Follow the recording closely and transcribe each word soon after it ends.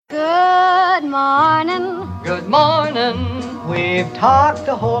Good morning. We've talked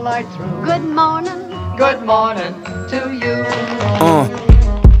the whole night through. Good morning. Good morning to you.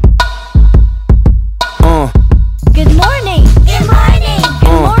 Good morning. Good morning.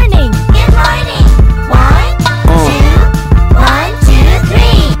 Good morning. Good morning. 1, 2, 3.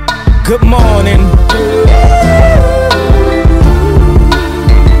 Good morning.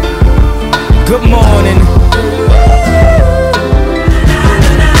 Good morning. Good morning.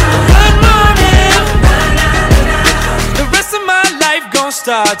 The rest of my life gonna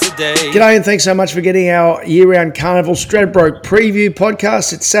start today. G'day and thanks so much for getting our year-round Carnival Stradbroke preview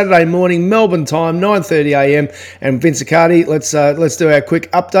podcast. It's Saturday morning, Melbourne time, 9:30 a.m. And Vince Accardi, let's do our quick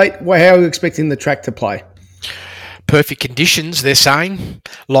update. How are you expecting the track to play? Perfect conditions, they're saying.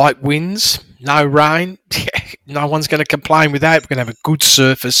 Light winds, no rain. No one's going to complain with that. We're going to have a good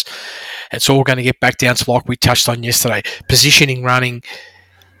surface. It's all going to get back down to like we touched on yesterday. Positioning, running,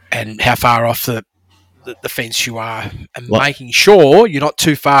 and how far off the fence you are, and making sure you're not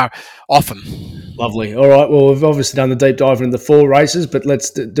too far off them. Lovely. All right. Well, we've obviously done the deep dive into the 4 races, but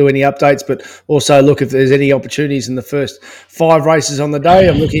let's do any updates. But also look if there's any opportunities in the first 5 races on the day.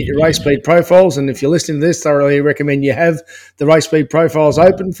 I'm looking at your race speed profiles, and if you're listening to this, thoroughly recommend you have the race speed profiles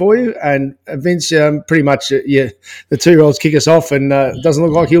open for you. And Vince, pretty much, the 2-year-olds kick us off, and it doesn't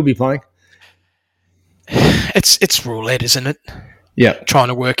look like he'll be playing. It's roulette, isn't it? Yeah. Trying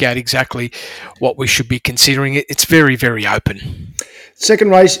to work out exactly what we should be considering. It's very, very open.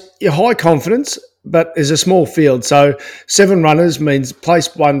 Second race, you're high confidence, but there's a small field. So 7 runners means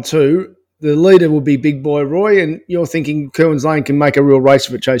place 1, 2. The leader will be Big Boy Roy, and you're thinking Kerwins Lane can make a real race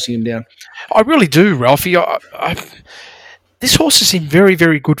of it chasing him down. I really do, Ralphie. This horse is in very,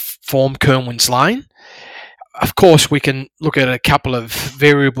 very good form, Kerwins Lane. Of course, we can look at a couple of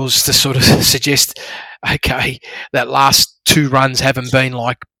variables to sort of suggest, okay, that last 2 runs haven't been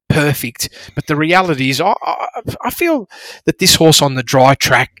like perfect. But the reality is I feel that this horse on the dry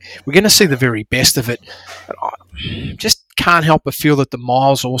track, we're going to see the very best of it. I just can't help but feel that the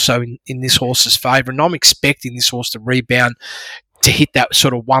mile's also in this horse's favour. And I'm expecting this horse to rebound to hit that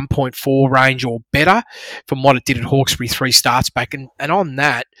sort of 1.4 range or better from what it did at Hawkesbury 3 starts back. And on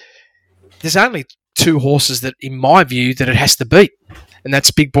that, there's only 2 horses that, in my view, that it has to beat. And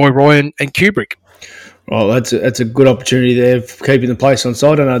that's Big Boy Roy and Kubrick. Well, that's a good opportunity there for keeping the place on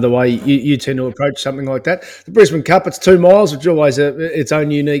side. I know the way you tend to approach something like that. The Brisbane Cup, it's 2 miles, which is always its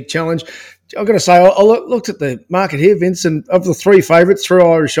own unique challenge. I've got to say, I looked at the market here, Vince, and of the 3 favourites, Through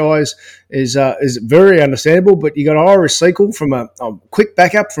Irish Eyes is very understandable, but you got Irish Sequel from a quick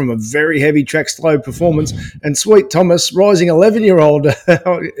backup from a very heavy track slow performance, and Sweet Thomas, rising 11-year-old,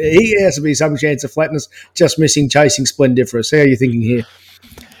 he has to be some chance of flatness, just missing Chasing Splendiferous. How are you thinking here?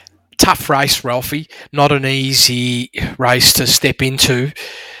 Tough race, Ralphie. Not an easy race to step into.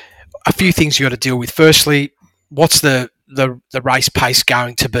 A few things you got to deal with. Firstly, what's the race pace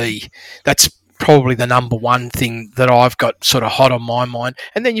going to be? That's probably the number one thing that I've got sort of hot on my mind.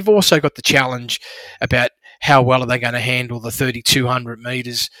 And then you've also got the challenge about how well are they going to handle the 3,200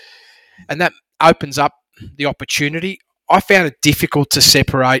 metres. And that opens up the opportunity. I found it difficult to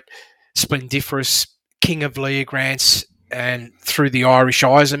separate Splendiferous, King of Lear Grants, and Through the Irish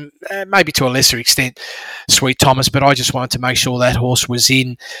Eyes, and maybe to a lesser extent Sweet Thomas, but I just wanted to make sure that horse was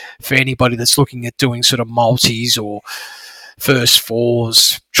in for anybody that's looking at doing sort of multis or first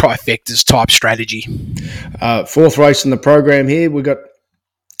 4s, trifectas type strategy. 4th race in the program here, we've got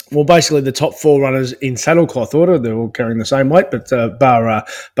basically the top 4 runners in saddlecloth order. They're all carrying the same weight, but bar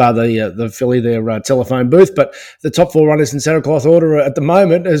the filly, their telephone booth. But the top 4 runners in saddlecloth order at the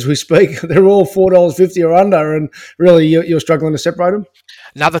moment, as we speak, they're all $4.50 or under, and really you're struggling to separate them.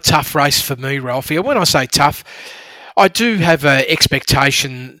 Another tough race for me, Ralphie. When I say tough, I do have an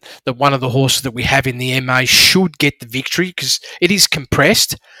expectation that one of the horses that we have in the MA should get the victory because it is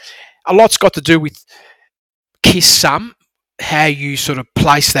compressed. A lot's got to do with Kiss Some, how you sort of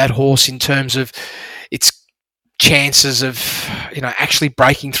place that horse in terms of its chances of, actually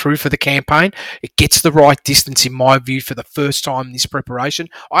breaking through for the campaign. It gets the right distance, in my view, for the first time in this preparation.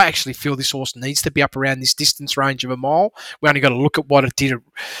 I actually feel this horse needs to be up around this distance range of a mile. We only got to look at what it did at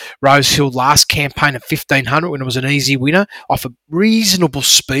Rosehill last campaign at 1,500 when it was an easy winner off a reasonable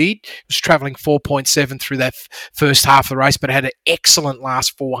speed. It was travelling 4.7 through that first half of the race, but it had an excellent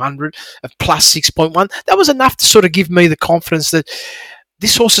last 400 of plus 6.1. That was enough to sort of give me the confidence that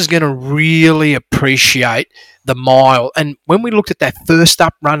this horse is going to really appreciate the mile. And when we looked at that first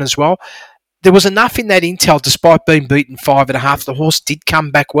up run as well, there was enough in that intel, despite being beaten 5.5. The horse did come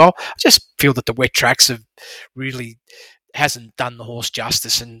back well. I just feel that the wet tracks have really hasn't done the horse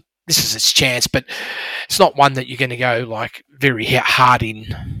justice. And this is its chance, but it's not one that you're going to go like very hard in.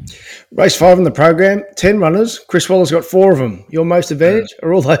 Race 5 in the program, 10 runners. Chris Waller's got 4 of them. Your most advantage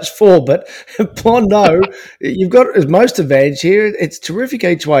are all those 4, but Bondo, you've got as most advantage here. It's terrific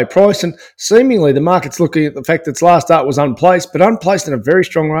each way price, and seemingly the market's looking at the fact that its last start was unplaced, but unplaced in a very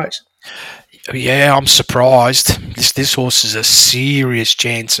strong race. Yeah, I'm surprised. This horse is a serious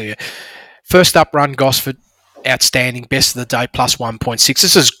chance here. First up run, Gosford, outstanding, best of the day, plus 1.6. This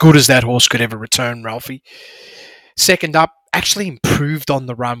is as good as that horse could ever return, Ralphie. Second up, actually improved on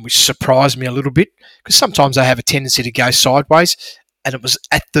the run, which surprised me a little bit, because sometimes they have a tendency to go sideways, and it was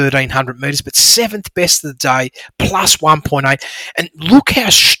at 1,300 metres, but 7th best of the day, plus 1.8. And look how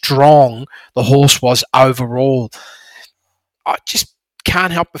strong the horse was overall. I just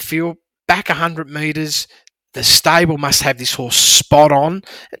can't help but feel back 100 metres, the stable must have this horse spot on.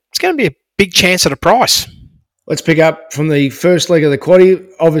 It's going to be a big chance at a price. Let's pick up from the first leg of the quaddie.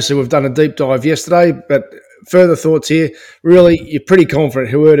 Obviously, we've done a deep dive yesterday, but further thoughts here. Really, you're pretty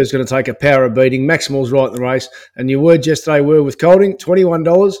confident Huerta's going to take a power of beating. Maximal's right in the race. And your words yesterday were with Colding,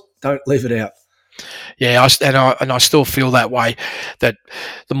 $21. Don't leave it out. Yeah, I still feel that way, that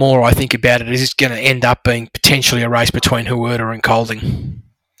the more I think about it, it's going to end up being potentially a race between Huerta and Colding.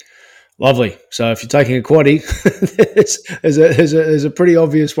 Lovely. So if you're taking a quaddie, there's a pretty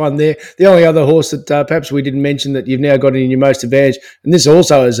obvious one there. The only other horse that perhaps we didn't mention that you've now got in your most advantage, and this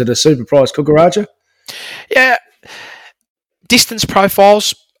also is at a super price, Kukaracha. Yeah, distance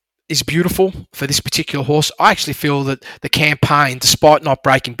profiles is beautiful for this particular horse. I actually feel that the campaign, despite not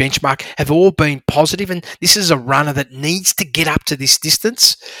breaking benchmark, have all been positive, and this is a runner that needs to get up to this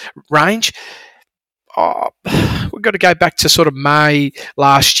distance range. We've got to go back to sort of May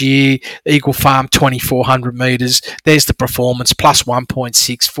last year, Eagle Farm, 2,400 metres. There's the performance, plus 1.6,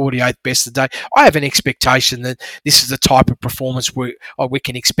 48th best of the day. I have an expectation that this is the type of performance we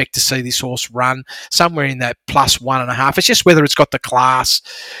can expect to see this horse run somewhere in that plus 1.5. It's just whether it's got the class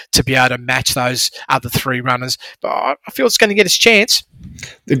to be able to match those other 3 runners. But I feel it's going to get its chance.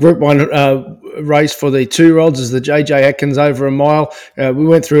 The Group 1 race for the 2-year-olds is the JJ Atkins over a mile. We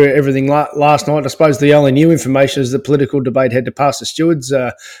went through everything last night. I suppose the only new information is the political debate had to pass the stewards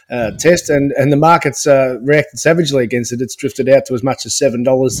test, and the market's reacted savagely against it. It's drifted out to as much as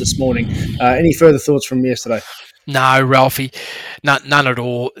 $7 this morning. Any further thoughts from yesterday? No, Ralphie, none at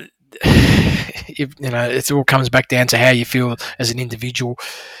all. It all comes back down to how you feel as an individual.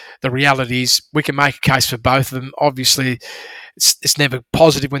 The reality is we can make a case for both of them. Obviously, it's never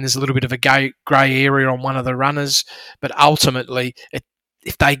positive when there's a little bit of a grey area on one of the runners, but ultimately,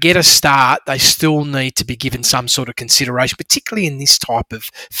 if they get a start, they still need to be given some sort of consideration, particularly in this type of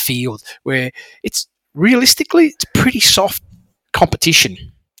field where it's pretty soft competition.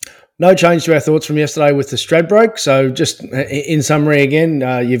 No change to our thoughts from yesterday with the Stradbroke. So just in summary again,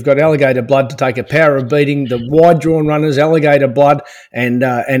 you've got Alligator Blood to take a power of beating the wide-drawn runners, Alligator Blood and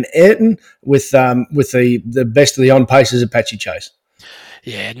Ayrton with the best of the on-paces, Apache Chase.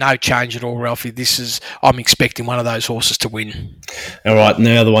 Yeah, no change at all, Ralphie. I'm expecting one of those horses to win. All right, and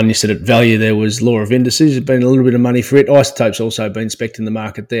the other one you said at value there was Law of Indices. There's been a little bit of money for it. Isotope's also been specced in the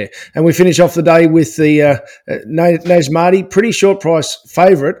market there. And we finish off the day with the Nasmati, pretty short price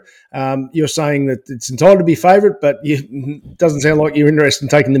favourite. You're saying that it's entitled to be favourite, but it doesn't sound like you're interested in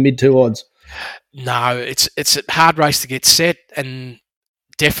taking the mid-2 odds. No, it's a hard race to get set, and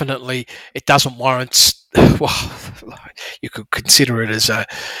definitely it doesn't warrant... Well, you could consider it as a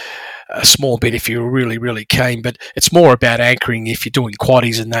small bit if you're really, really keen, but it's more about anchoring if you're doing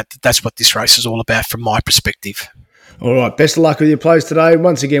quaddies, and that's what this race is all about from my perspective. All right, best of luck with your plays today.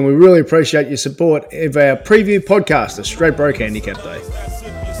 Once again, we really appreciate your support of our preview podcast, the Stradbroke Handicap Day.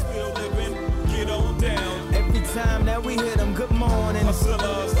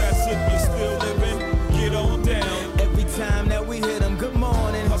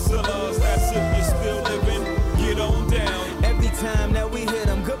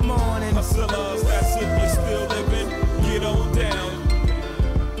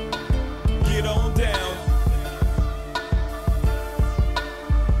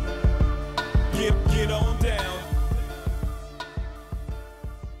 Get on down.